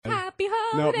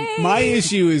No, my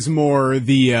issue is more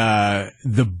the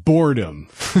boredom.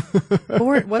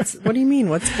 What do you mean?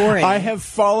 What's boring? I have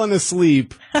fallen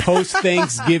asleep post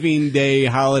Thanksgiving Day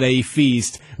holiday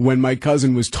feast when my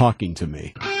cousin was talking to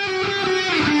me.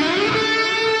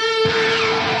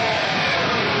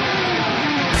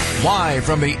 Live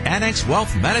from the Annex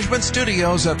Wealth Management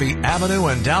Studios at the Avenue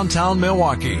in downtown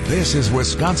Milwaukee, this is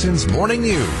Wisconsin's Morning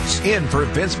News. In for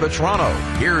Vince Vitrano,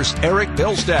 here's Eric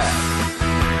Bilstad.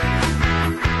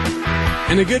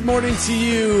 And a good morning to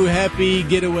you. Happy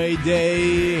Getaway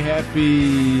Day.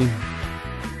 Happy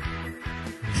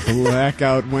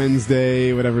Blackout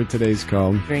Wednesday, whatever today's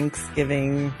called.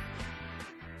 Drinksgiving.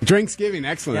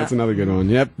 Excellent. Yeah. That's another good one.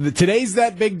 Yep. Today's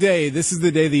that big day. This is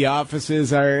the day the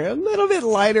offices are a little bit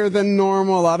lighter than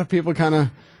normal. A lot of people kind of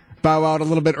bow out a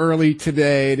little bit early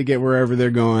today to get wherever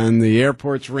they're going. The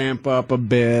airports ramp up a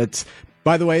bit.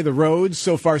 By the way, the roads,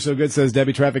 so far so good, says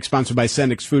Debbie. Traffic sponsored by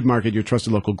Sendix Food Market, your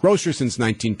trusted local grocer since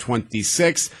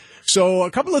 1926. So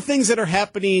a couple of things that are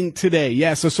happening today.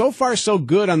 Yeah, so far so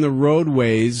good on the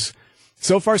roadways.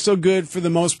 So far so good for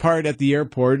the most part at the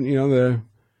airport. You know,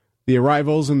 the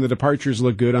arrivals and the departures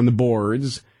look good on the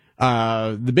boards.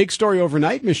 The big story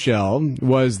overnight, Michelle,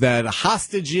 was that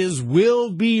hostages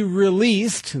will be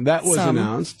released. That was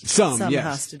announced. Some, yes.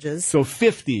 Hostages. So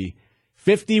 50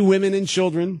 women and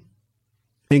children,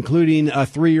 including a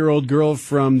 3-year-old girl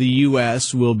from the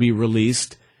U.S., will be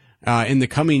released in the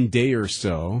coming day or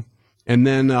so. And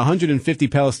then 150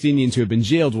 Palestinians who have been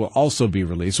jailed will also be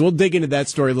released. We'll dig into that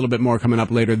story a little bit more coming up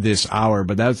later this hour,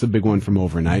 but that's the big one from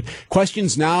overnight.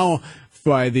 Questions now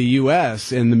by the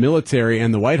U.S. and the military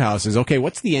and the White House is, okay,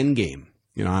 what's the end game?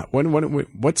 You know,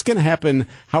 what's going to happen?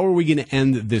 How are we going to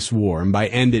end this war? And by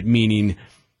end it meaning,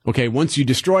 okay, once you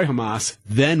destroy Hamas,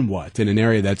 then what? In an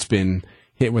area that's been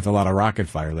hit with a lot of rocket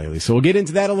fire lately. So we'll get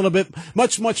into that a little bit,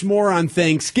 much more on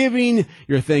Thanksgiving,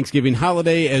 your Thanksgiving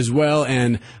holiday as well,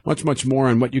 and much more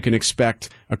on what you can expect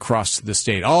across the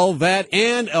state. All that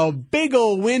and a big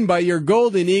old win by your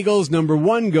Golden Eagles. Number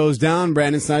 1 goes down.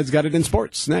 Brandon Snide's got it in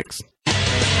sports next.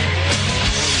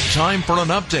 Time for an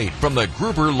update from the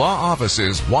Gruber Law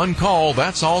Office's One Call,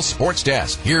 That's All Sports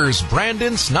Desk. Here's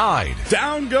Brandon Snide.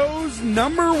 Down goes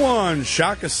number 1.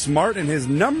 Shaka Smart and his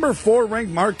number 4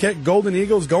 ranked Marquette Golden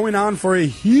Eagles going on for a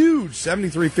huge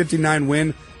 73-59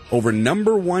 win over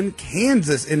number 1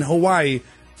 Kansas in Hawaii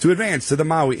to advance to the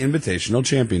Maui Invitational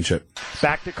Championship.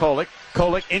 Back to Kolick.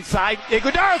 Kolick inside.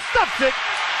 Iguodala stuffs it.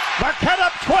 Marquette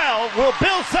up 12. Will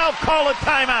Bill Self call a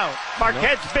timeout?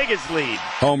 Marquette's biggest lead.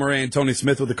 Homer and Tony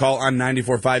Smith with the call on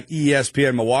 94.5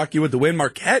 ESPN Milwaukee with the win.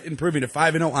 Marquette improving to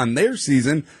 5-0 on their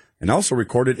season and also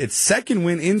recorded its second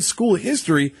win in school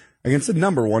history against the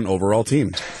number 1 overall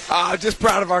team. Just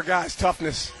proud of our guys'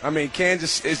 toughness. I mean,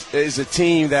 Kansas is a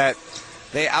team that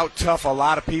they out-tough a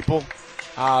lot of people.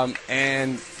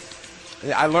 And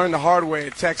I learned the hard way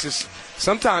at Texas.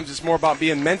 Sometimes it's more about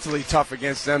being mentally tough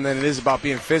against them than it is about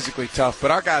being physically tough. But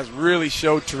our guys really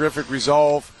showed terrific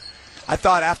resolve. I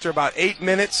thought after about 8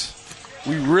 minutes,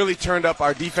 we really turned up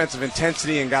our defensive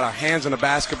intensity and got our hands on the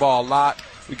basketball a lot.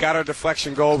 We got our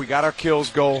deflection goal. We got our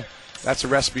kills goal. That's a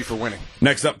recipe for winning.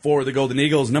 Next up for the Golden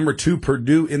Eagles, number 2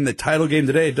 Purdue in the title game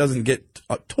today. It doesn't get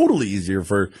totally easier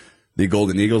for the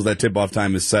Golden Eagles. That tip-off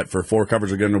time is set for 4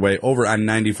 coverage are getting away over on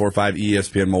 94.5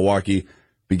 ESPN Milwaukee,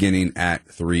 beginning at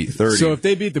 3:30. So if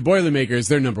they beat the Boilermakers,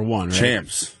 they're number 1, right?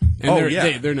 Champs. And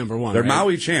they're number 1. They're right?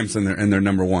 Maui champs, and they're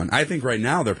number 1. I think right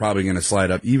now they're probably going to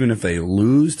slide up, even if they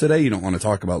lose today. You don't want to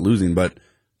talk about losing, but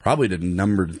probably to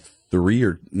number 3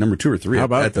 or number 2 or 3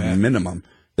 at the minimum.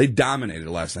 They dominated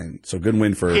last night, so good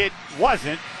win for. It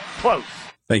wasn't close.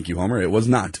 Thank you, Homer. It was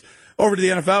not. Over to the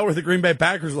NFL, where the Green Bay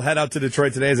Packers will head out to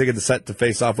Detroit today as they get the set to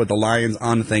face off with the Lions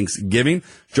on Thanksgiving.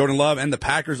 Jordan Love and the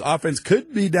Packers offense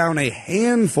could be down a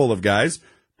handful of guys,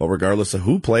 but regardless of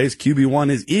who plays, QB1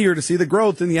 is eager to see the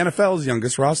growth in the NFL's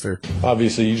youngest roster.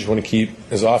 Obviously, you just want to keep,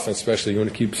 as offense especially, you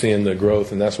want to keep seeing the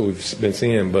growth, and that's what we've been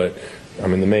seeing, but I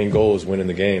mean, the main goal is winning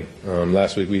the game.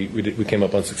 Last week we came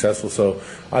up unsuccessful, so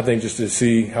I think just to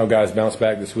see how guys bounce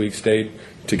back this week, stayed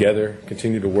together,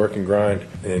 continue to work and grind,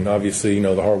 and obviously, you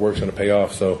know, the hard work's going to pay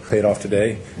off. So paid off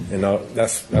today, and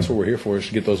that's what we're here for, is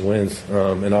to get those wins.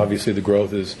 And obviously, the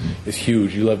growth is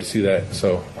huge. You love to see that.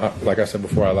 So, like I said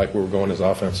before, I like where we're going as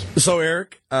offense. So,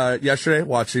 Eric, yesterday,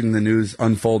 watching the news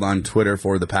unfold on Twitter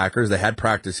for the Packers, they had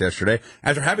practice yesterday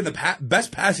after having the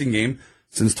best passing game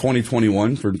since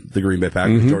 2021 for the Green Bay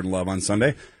Packers, Jordan Love on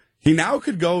Sunday. He now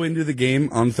could go into the game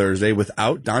on Thursday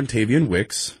without Dontavian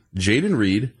Wicks, Jaden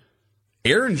Reed.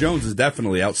 Aaron Jones is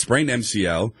definitely out, sprained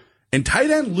MCL, and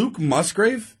tight end Luke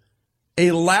Musgrave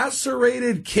a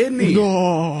lacerated kidney.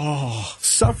 Oh.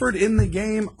 Suffered in the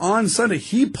game on Sunday.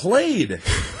 He played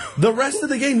the rest of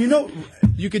the game.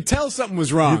 You could tell something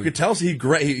was wrong. You could tell he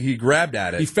grabbed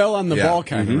at it. He fell on the ball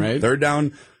kind of, right? Third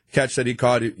down catch that he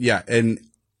caught. Yeah, and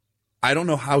I don't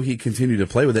know how he continued to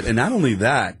play with it. And not only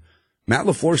that, Matt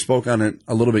LaFleur spoke on it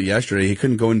a little bit yesterday. He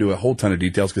couldn't go into a whole ton of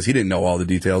details because he didn't know all the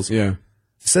details. Yeah.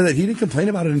 Said that he didn't complain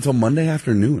about it until Monday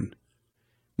afternoon.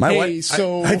 I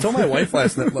told my wife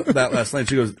last night,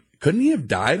 she goes, couldn't he have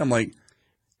died? I'm like,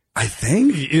 I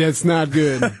think. That's not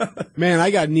good. Man, I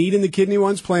got kneed in the kidney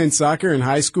once playing soccer in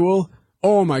high school.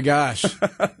 Oh my gosh.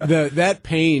 That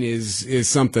pain is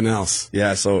something else.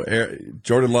 Yeah, so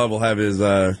Jordan Love will have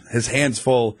his hands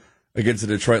full against the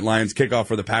Detroit Lions. Kickoff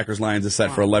for the Packers Lions is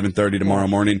set for 11:30 tomorrow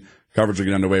morning. Coverage will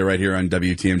get underway right here on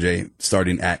WTMJ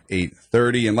starting at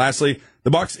 8:30. And lastly,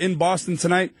 the Bucs in Boston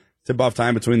tonight. Tip-off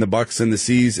time between the Bucs and the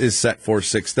Seas is set for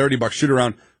 6:30. Bucs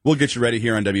shoot-around. We'll get you ready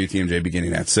here on WTMJ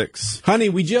beginning at 6. Honey,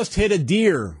 we just hit a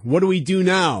deer. What do we do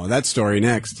now? That story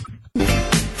next.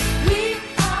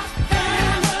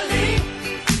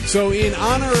 So in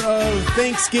honor of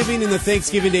Thanksgiving and the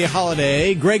Thanksgiving Day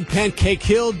holiday, Greg Pancake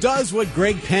Hill does what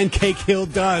Greg Pancake Hill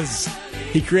does.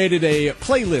 He created a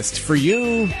playlist for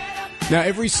you. Now,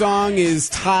 every song is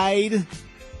tied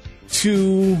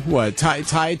to what?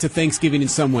 Tied to Thanksgiving in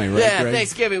some way, right? Yeah, Greg?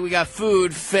 Thanksgiving, we got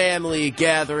food, family,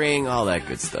 gathering, all that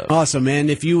good stuff. Awesome, man.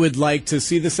 If you would like to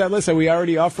see the set list, are we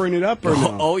already offering it up or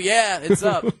no? Oh, yeah, it's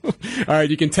up. All right,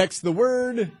 you can text the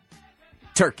word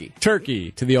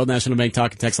Turkey to the Old National Bank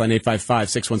talk and text line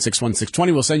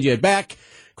 855-616-1620. We'll send you it back.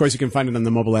 Of course, you can find it on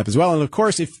the mobile app as well. And of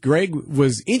course, if Greg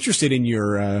was interested in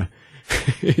your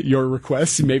your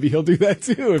request, maybe he'll do that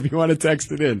too if you want to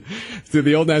text it in to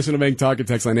the Old National Bank talk and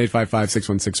text line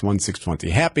 855-616-1620.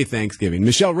 Happy Thanksgiving.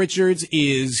 Michelle Richards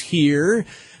is here.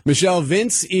 Michelle,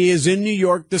 Vince is in New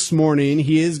York this morning.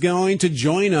 He is going to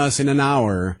join us in an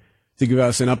hour to give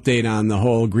us an update on the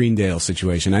whole Greendale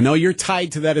situation. I know you're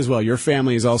tied to that as well. Your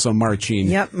family is also marching.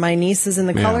 Yep, my niece is in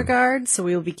the color guard, so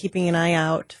we will be keeping an eye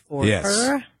out for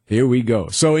her. Here we go.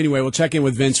 So anyway, we'll check in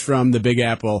with Vince from the Big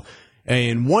Apple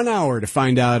in 1 hour to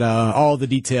find out all the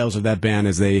details of that ban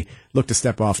as they look to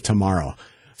step off tomorrow.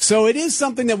 So it is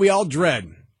something that we all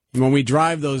dread when we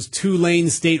drive those 2-lane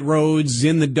state roads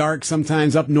in the dark,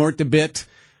 sometimes up north a bit.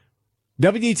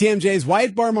 WTMJ's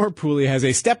Wyatt Barmore-Pooley has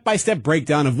a step-by-step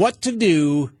breakdown of what to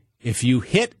do if you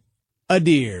hit a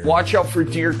deer. Watch out for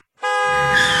deer.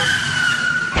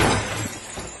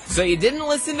 So you didn't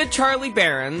listen to Charlie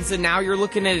Barron's, and now you're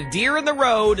looking at a deer in the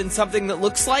road and something that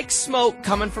looks like smoke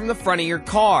coming from the front of your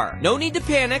car. No need to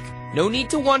panic. No need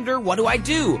to wonder, what do I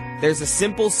do? There's a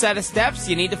simple set of steps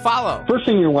you need to follow. First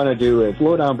thing you want to do is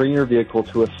slow down, bring your vehicle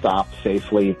to a stop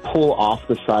safely, pull off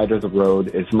the side of the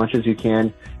road as much as you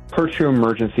can, put your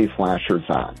emergency flashers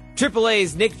on.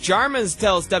 AAA's Nick Jarmans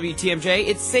tells WTMJ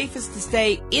it's safest to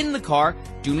stay in the car.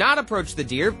 Do not approach the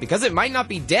deer because it might not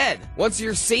be dead. Once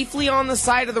you're safely on the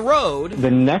side of the road,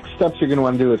 the next steps you're going to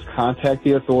want to do is contact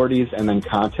the authorities and then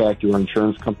contact your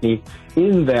insurance company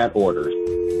in that order.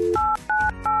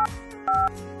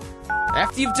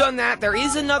 After you've done that, there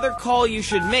is another call you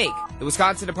should make. The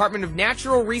Wisconsin Department of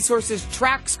Natural Resources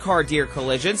tracks car deer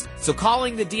collisions, so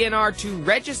calling the DNR to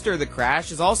register the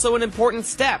crash is also an important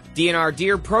step. DNR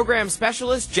Deer Program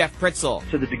Specialist Jeff Pritzel.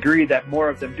 To the degree that more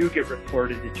of them do get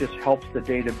reported, it just helps the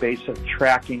database of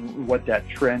tracking what that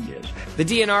trend is. The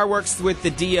DNR works with the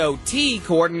DOT,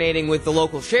 coordinating with the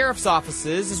local sheriff's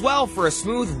offices as well for a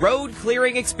smooth road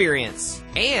clearing experience.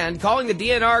 And calling the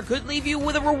DNR could leave you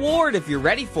with a reward if you're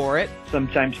ready for it.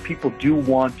 Sometimes people do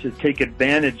want to take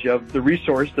advantage of the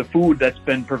resource, the food that's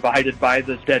been provided by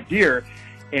this dead deer,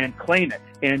 and claim it.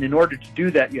 And in order to do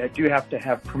that, you do have to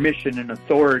have permission and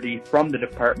authority from the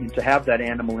department to have that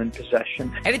animal in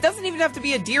possession. And it doesn't even have to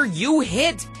be a deer you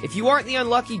hit. If you aren't the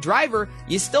unlucky driver,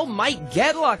 you still might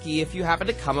get lucky if you happen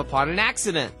to come upon an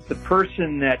accident. The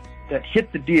person that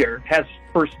hit the deer has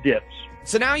first dibs.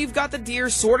 So now you've got the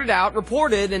deer sorted out,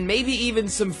 reported, and maybe even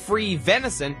some free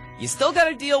venison. You still got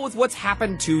to deal with what's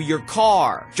happened to your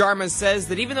car. Jarma says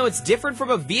that even though it's different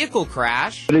from a vehicle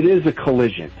crash, but it is a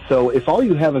collision. So if all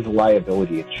you have is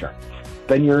liability insurance,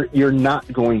 then you're not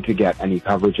going to get any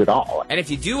coverage at all. And if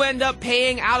you do end up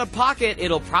paying out of pocket,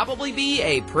 it'll probably be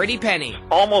a pretty penny.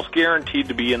 Almost guaranteed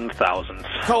to be in the thousands.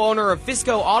 Co-owner of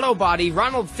Fisco Auto Body,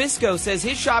 Ronald Fisco, says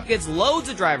his shop gets loads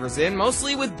of drivers in,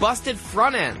 mostly with busted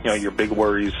front ends. You know, your big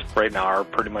worries right now are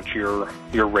pretty much your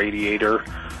radiator,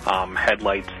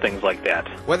 headlights, things like that.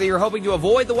 Whether you're hoping to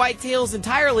avoid the whitetails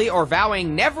entirely or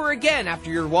vowing never again after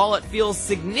your wallet feels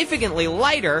significantly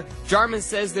lighter, Jarman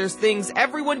says there's things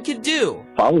everyone can do.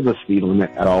 Follow the speed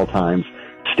limit at all times.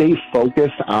 stay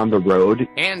focused on the road.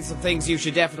 And some things you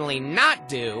should definitely not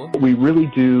do. We really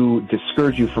do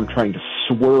discourage you from trying to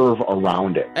swerve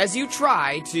around it. As you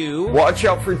try to watch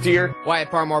out for deer. Wyatt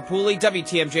Barmore-Pooley,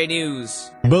 WTMJ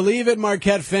News. Believe it,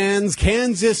 Marquette fans.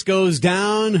 Kansas goes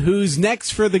down. Who's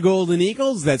next for the Golden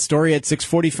Eagles? That story at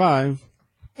 6:45.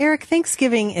 Eric,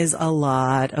 Thanksgiving is a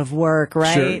lot of work,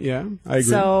 right? Sure, yeah, I agree.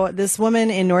 So this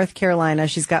woman in North Carolina,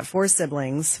 she's got 4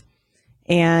 siblings,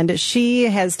 and she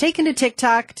has taken to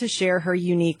TikTok to share her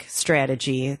unique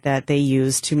strategy that they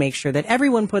use to make sure that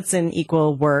everyone puts in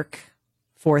equal work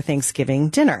for Thanksgiving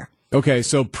dinner. Okay,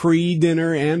 so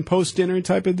pre-dinner and post-dinner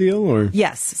type of deal, or?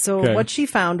 Yes. So what she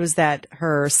found was that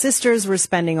her sisters were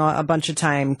spending a bunch of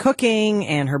time cooking,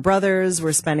 and her brothers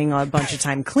were spending a bunch of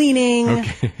time cleaning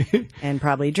and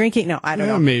probably drinking. No, I don't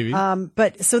know. Maybe.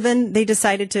 But so then they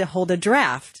decided to hold a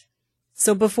draft.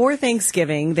 So before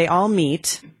Thanksgiving, they all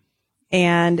meet,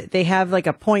 and they have like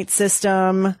a point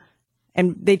system,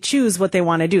 and they choose what they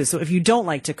want to do. So if you don't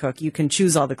like to cook, you can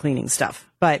choose all the cleaning stuff.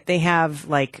 But they have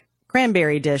like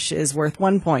cranberry dish is worth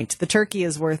 1 point. The turkey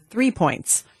is worth 3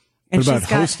 points. And what about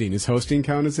hosting? Is hosting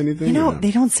count as anything? You know,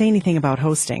 they don't say anything about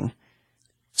hosting.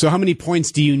 So how many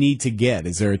points do you need to get?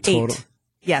 Is there a total? 8.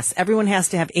 Yes, everyone has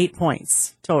to have 8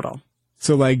 points total.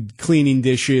 So like cleaning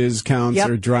dishes counts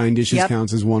or drying dishes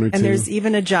counts as 1 or 2? And there's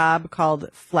even a job called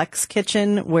Flex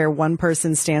Kitchen where one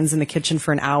person stands in the kitchen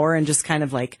for an hour and just kind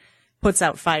of like puts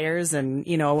out fires. And,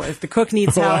 you know, if the cook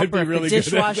needs help or if the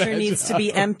dishwasher needs to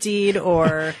be emptied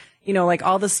or, you know, like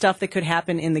all the stuff that could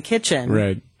happen in the kitchen.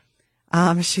 Right.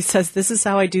 She says, this is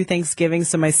how I do Thanksgiving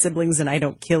so my siblings and I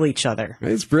don't kill each other.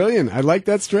 It's brilliant. I like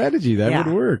that strategy. That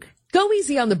would work. Go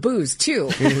easy on the booze, too.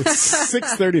 It's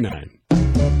 6:39.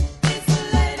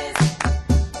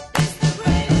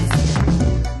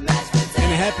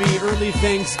 Happy early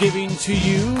Thanksgiving to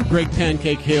you. Greg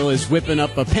Pancake Hill is whipping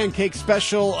up a pancake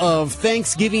special of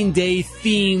Thanksgiving Day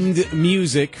themed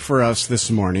music for us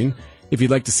this morning. If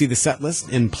you'd like to see the set list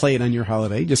and play it on your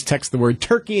holiday, just text the word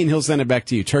turkey and he'll send it back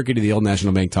to you. Turkey to the Old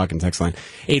National Bank talk and text line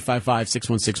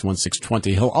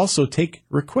 855-616-1620. He'll also take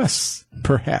requests,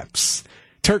 perhaps.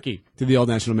 Turkey to the Old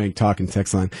National Bank talk and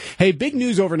text line. Hey, big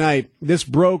news overnight. This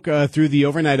broke through the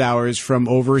overnight hours from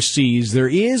overseas. There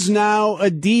is now a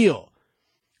deal.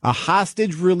 A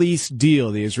hostage release deal.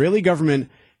 The Israeli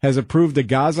government has approved a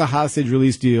Gaza hostage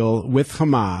release deal with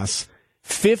Hamas.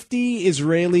 50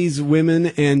 Israelis,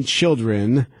 women and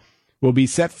children will be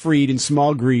set free in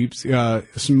small groups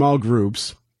over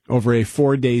a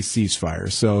 4-day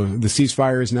ceasefire. So the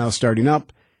ceasefire is now starting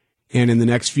up, and in the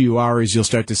next few hours, you'll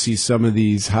start to see some of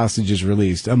these hostages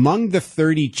released. Among the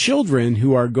 30 children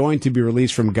who are going to be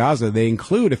released from Gaza, they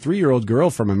include a 3-year-old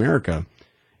girl from America,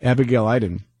 Abigail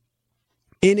Iden.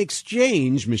 In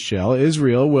exchange, Michelle,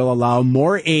 Israel will allow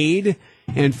more aid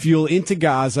and fuel into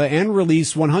Gaza and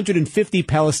release 150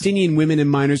 Palestinian women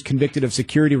and minors convicted of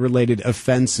security-related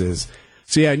offenses.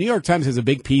 So, yeah, New York Times has a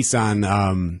big piece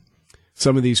on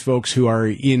some of these folks who are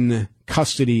in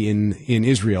custody in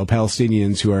Israel,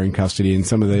 Palestinians who are in custody, and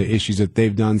some of the issues that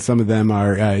they've done. Some of them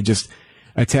are just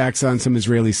attacks on some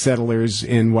Israeli settlers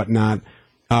and whatnot.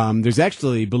 There's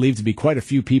actually believed to be quite a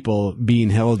few people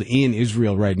being held in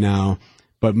Israel right now,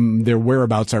 but their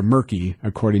whereabouts are murky,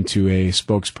 according to a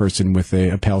spokesperson with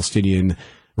a Palestinian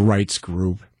rights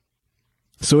group.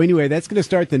 So anyway, that's going to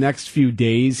start the next few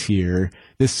days here.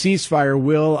 The ceasefire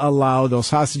will allow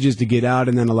those hostages to get out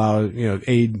and then allow,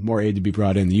 more aid to be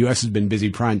brought in. The U.S. has been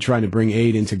busy trying to bring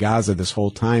aid into Gaza this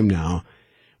whole time now.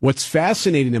 What's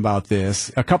fascinating about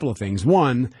this, a couple of things.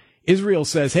 One, Israel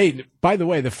says, hey, by the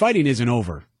way, the fighting isn't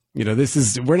over.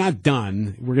 We're not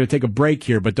done. We're going to take a break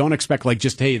here, but don't expect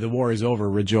hey, the war is over.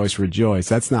 Rejoice, rejoice.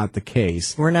 That's not the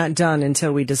case. We're not done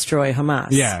until we destroy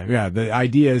Hamas. Yeah. The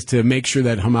idea is to make sure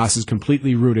that Hamas is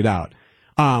completely rooted out.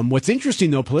 What's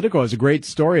interesting, though, Politico has a great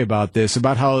story about this,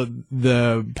 about how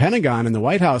the Pentagon and the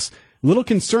White House a little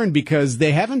concerned because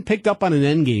they haven't picked up on an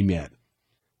endgame yet.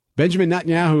 Benjamin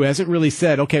Netanyahu hasn't really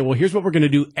said, okay, well, here's what we're going to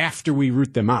do after we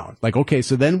root them out. Okay,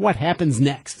 so then what happens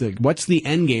next? What's the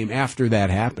end game after that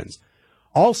happens?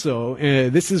 Also,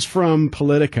 this is from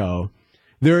Politico.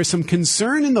 There is some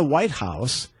concern in the White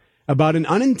House about an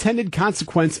unintended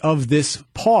consequence of this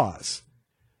pause.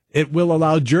 It will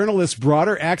allow journalists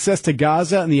broader access to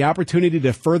Gaza and the opportunity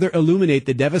to further illuminate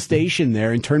the devastation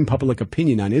there and turn public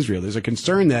opinion on Israel. There's a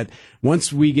concern that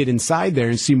once we get inside there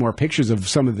and see more pictures of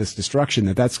some of this destruction,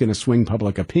 that's going to swing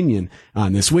public opinion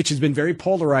on this, which has been very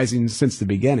polarizing since the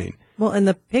beginning. Well, and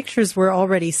the pictures we're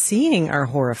already seeing are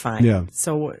horrifying. Yeah.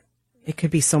 So it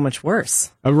could be so much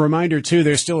worse. A reminder, too,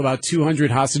 there's still about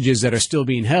 200 hostages that are still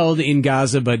being held in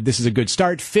Gaza, but this is a good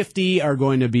start. 50 are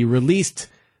going to be released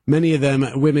Many of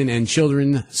them women and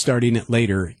children starting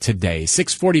later today.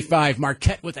 6:45,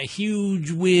 Marquette with a huge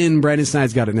win. Brandon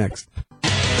Snide's got it next.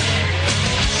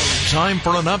 Time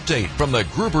for an update from the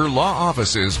Gruber Law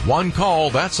Office's One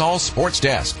Call, That's All Sports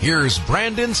Desk. Here's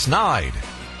Brandon Snide.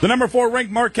 The number 4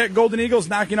 ranked Marquette Golden Eagles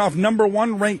knocking off number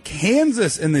 1 ranked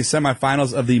Kansas in the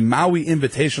semifinals of the Maui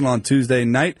Invitational on Tuesday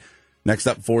night. Next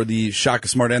up for the Shaka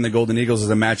Smart and the Golden Eagles is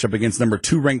a matchup against number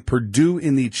 2 ranked Purdue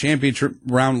in the championship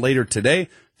round later today.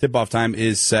 Tip-off time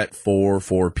is set for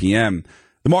 4 p.m.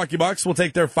 The Milwaukee Bucks will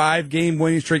take their 5-game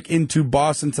winning streak into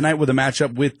Boston tonight with a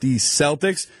matchup with the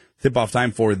Celtics. Tip-off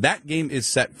time for that game is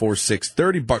set for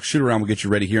 6:30. Bucks shoot-around will get you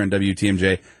ready here on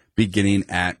WTMJ beginning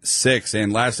at 6.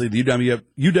 And lastly, the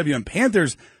UWM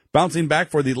Panthers bouncing back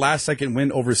for the last-second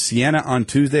win over Siena on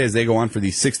Tuesday as they go on for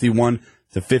the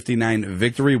 61-59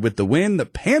 victory. With the win, the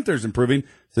Panthers improving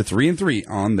to 3-3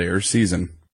 on their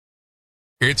season.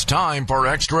 It's time for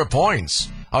Extra Points,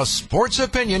 a sports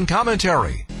opinion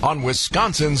commentary on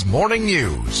Wisconsin's Morning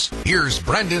News. Here's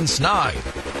Brendan Snide.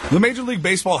 The Major League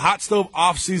Baseball hot stove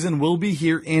offseason will be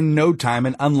here in no time,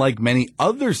 and unlike many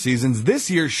other seasons,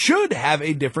 this year should have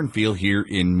a different feel here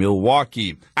in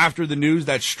Milwaukee. After the news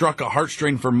that struck a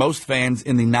heartstring for most fans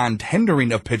in the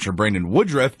non-tendering of pitcher Brandon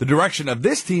Woodruff, the direction of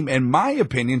this team, in my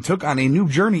opinion, took on a new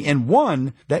journey, and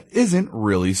one that isn't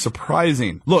really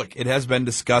surprising. Look, it has been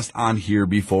discussed on here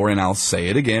before, and I'll say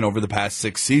it again, over the past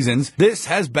 6 seasons, this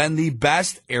has been the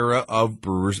best era of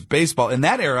Brewers baseball, and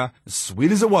that era, as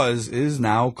sweet as it was, is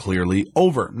now clearly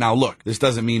over. Now look, this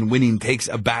doesn't mean winning takes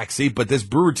a backseat, but this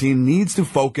Brewer team needs to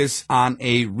focus on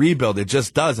a rebuild. It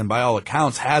just does, and by all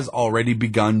accounts has already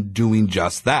begun doing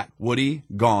just that. Woody,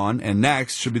 gone, and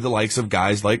next should be the likes of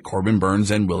guys like Corbin Burns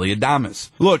and Willie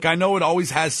Adames. Look, I know it always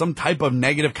has some type of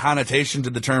negative connotation to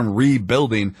the term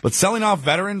rebuilding, but selling off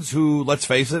veterans who, let's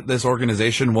face it, this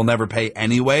organization will never pay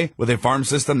anyway, with a farm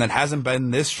system that hasn't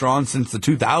been this strong since the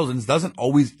 2000s, doesn't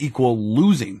always equal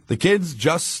losing. The kids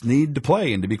just need to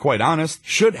play, and to be quite honest,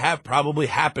 should have probably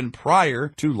happened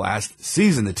prior to last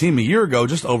season. The team a year ago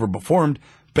just overperformed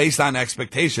based on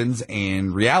expectations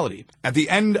and reality. At the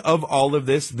end of all of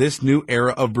this new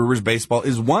era of Brewers baseball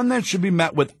is one that should be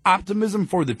met with optimism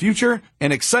for the future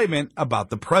and excitement about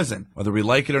the present. Whether we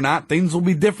like it or not, things will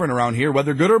be different around here,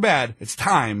 whether good or bad. It's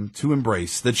time to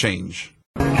embrace the change.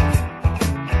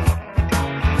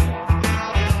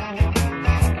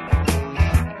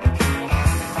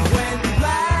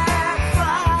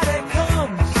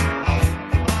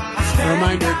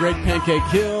 Reminder, Greg Pancake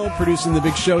Hill producing the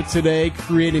big show today,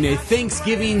 creating a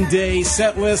Thanksgiving Day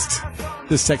set list.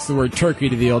 Just text the word turkey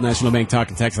to the Old National Bank talk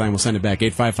and text line. We'll send it back,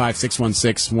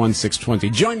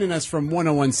 855-616-1620. Joining us from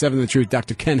 101.7 The Truth,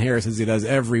 Dr. Ken Harris, as he does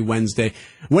every Wednesday.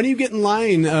 When do you get in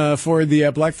line for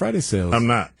the Black Friday sales? I'm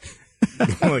not.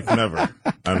 Like, never.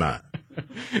 I'm not.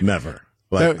 Never.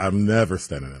 Like, I'm never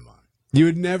standing in line. You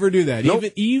would never do that, nope.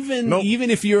 even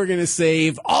if you were going to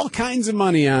save all kinds of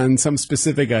money on some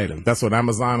specific item. That's what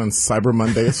Amazon and Cyber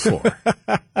Monday is for.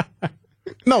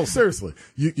 No, seriously.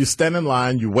 You stand in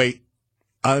line, you wait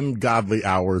ungodly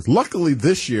hours. Luckily,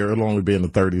 this year, it'll only be in the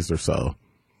 30s or so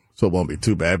it won't be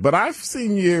too bad. But I've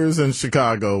seen years in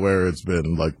Chicago where it's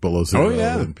been like below zero,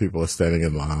 and people are standing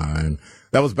in line.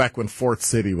 That was back when Fort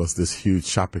City was this huge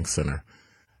shopping center.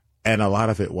 And a lot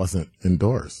of it wasn't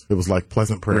indoors. It was like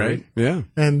Pleasant Prairie. Right, yeah.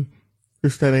 And you're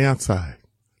standing outside.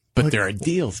 But there are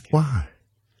deals. Why?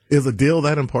 Is a deal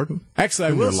that important? Actually,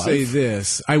 I will say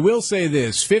this.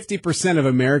 50% of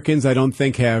Americans, I don't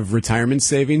think, have retirement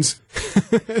savings.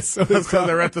 So that's because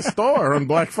they're at the store on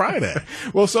Black Friday.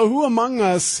 Well, so who among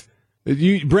us,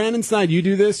 Brandon Snide, you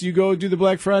do this? You go do the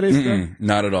Black Friday stuff?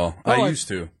 Not at all. I used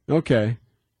to. Okay.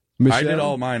 Michelle? I did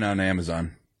all mine on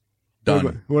Amazon.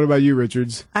 Done. What about you,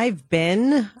 Richards? I've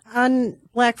been on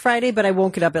Black Friday, but I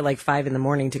won't get up at like 5 in the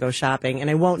morning to go shopping, and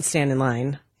I won't stand in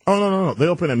line. Oh, no. They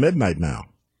open at midnight now.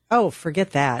 Oh,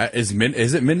 forget that. Is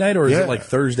it midnight or is it like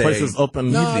Thursday? Places open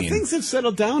evening. Things have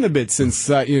settled down a bit since,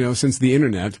 since the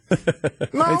internet.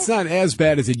 No. It's not as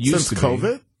bad as it used to be. Since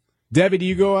COVID? Debbie, do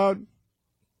you go out?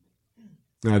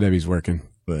 No, Debbie's working.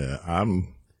 Yeah,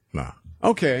 nah.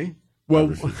 Okay.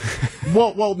 Well,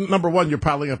 number one, you're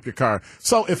piling up your car.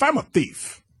 So if I'm a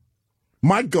thief,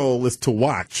 my goal is to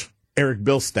watch Eric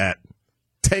Bilstat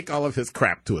take all of his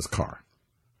crap to his car.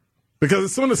 Because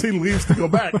as soon as he leaves to go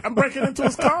back, I'm breaking into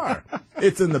his car.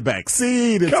 It's in the back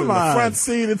seat. It's in the front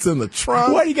seat. It's in the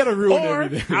trunk. Why you got to ruin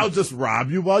everything? I'll just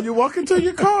rob you while you walk into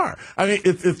your car. I mean,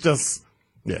 it's just,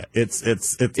 yeah,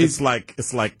 it's like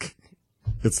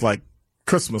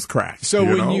Christmas crack. So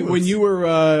when you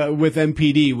were with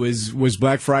MPD, was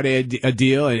Black Friday a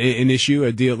deal, an issue,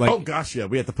 a deal like? Oh gosh, yeah.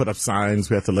 We had to put up signs.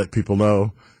 We had to let people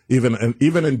know.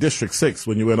 Even in District 6,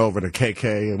 when you went over to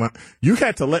KK, you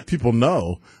had to let people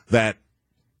know that,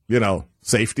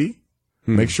 safety,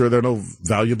 make sure there are no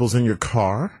valuables in your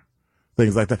car,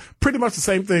 things like that. Pretty much the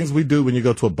same things we do when you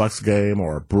go to a Bucks game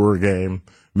or a Brewer game.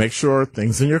 Make sure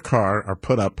things in your car are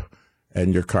put up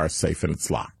and your car's safe and it's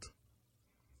locked.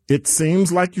 It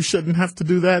seems like you shouldn't have to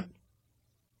do that,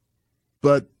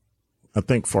 but I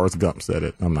think Forrest Gump said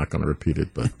it. I'm not going to repeat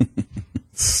it, but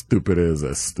stupid is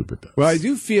as stupid does. Well, I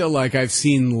do feel like I've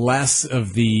seen less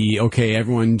of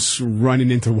everyone's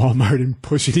running into Walmart and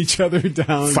pushing each other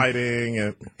down.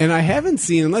 Fighting. And I haven't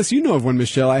seen, unless you know of one,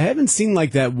 Michelle, I haven't seen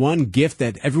like that one gift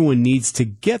that everyone needs to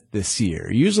get this year.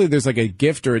 Usually there's like a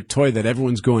gift or a toy that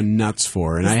everyone's going nuts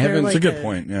for. And I haven't. It's a good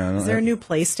point. Yeah. Is there a new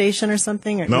PlayStation or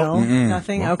something? Or, nope. No,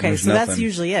 nothing? Well, okay, so nothing. that's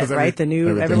usually it, right?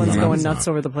 Everyone's going nuts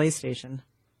over the PlayStation.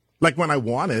 Like when I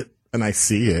want it and I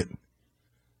see it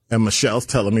and Michelle's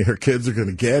telling me her kids are going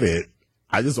to get it,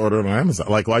 I just order it on Amazon.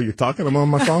 Like while you're talking, I'm on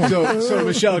my phone. So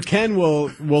Michelle, Ken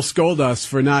will scold us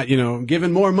for not,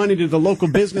 giving more money to the local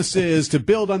businesses to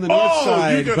build on the north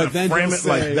side. You're but then frame he'll it say,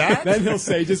 like that? Then he'll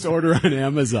say, just order on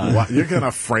Amazon. Wow, you're going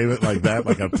to frame it like that,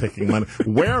 like I'm taking money.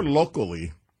 Where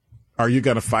locally are you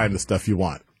going to find the stuff you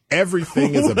want?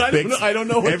 Everything is I don't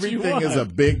know what everything you want. is a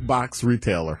big box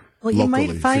retailer. Well, you locally,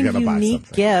 might find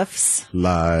unique gifts.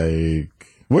 Like,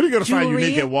 what are you going to find Jewelry?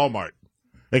 unique at Walmart?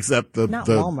 Except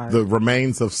the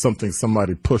remains of something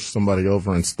somebody pushed somebody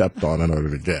over and stepped on in order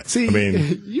to get. See,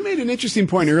 you made an interesting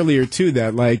point earlier too.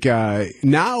 That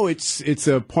now it's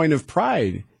a point of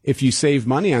pride if you save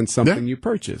money on something you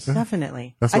purchase.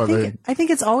 Definitely. That's I think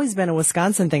it's always been a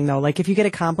Wisconsin thing though. Like if you get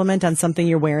a compliment on something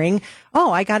you're wearing,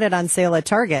 I got it on sale at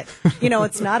Target.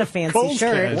 It's not a fancy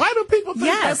shirt. Why do people think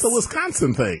that's a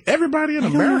Wisconsin thing? Everybody in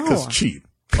America's cheap.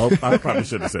 Oh, I probably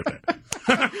shouldn't have said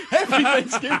that. Happy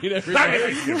Thanksgiving,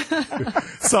 everybody.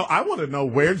 So I want to know,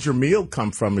 where'd your meal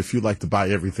come from if you like to buy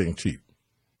everything cheap?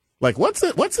 Like what's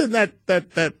in that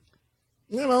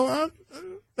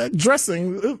that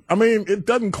dressing? I mean, it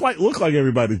doesn't quite look like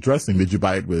everybody's dressing. Did you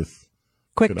buy it with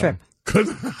Quick Trip?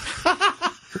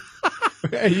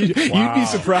 You'd be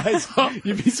surprised.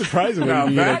 You'd be surprised when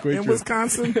you get a Quick in Trip.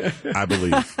 Wisconsin, I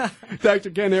believe. Dr.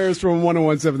 Ken Harris from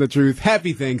 101.7 The Truth.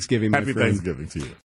 Happy Thanksgiving, my Happy friend. Thanksgiving to you.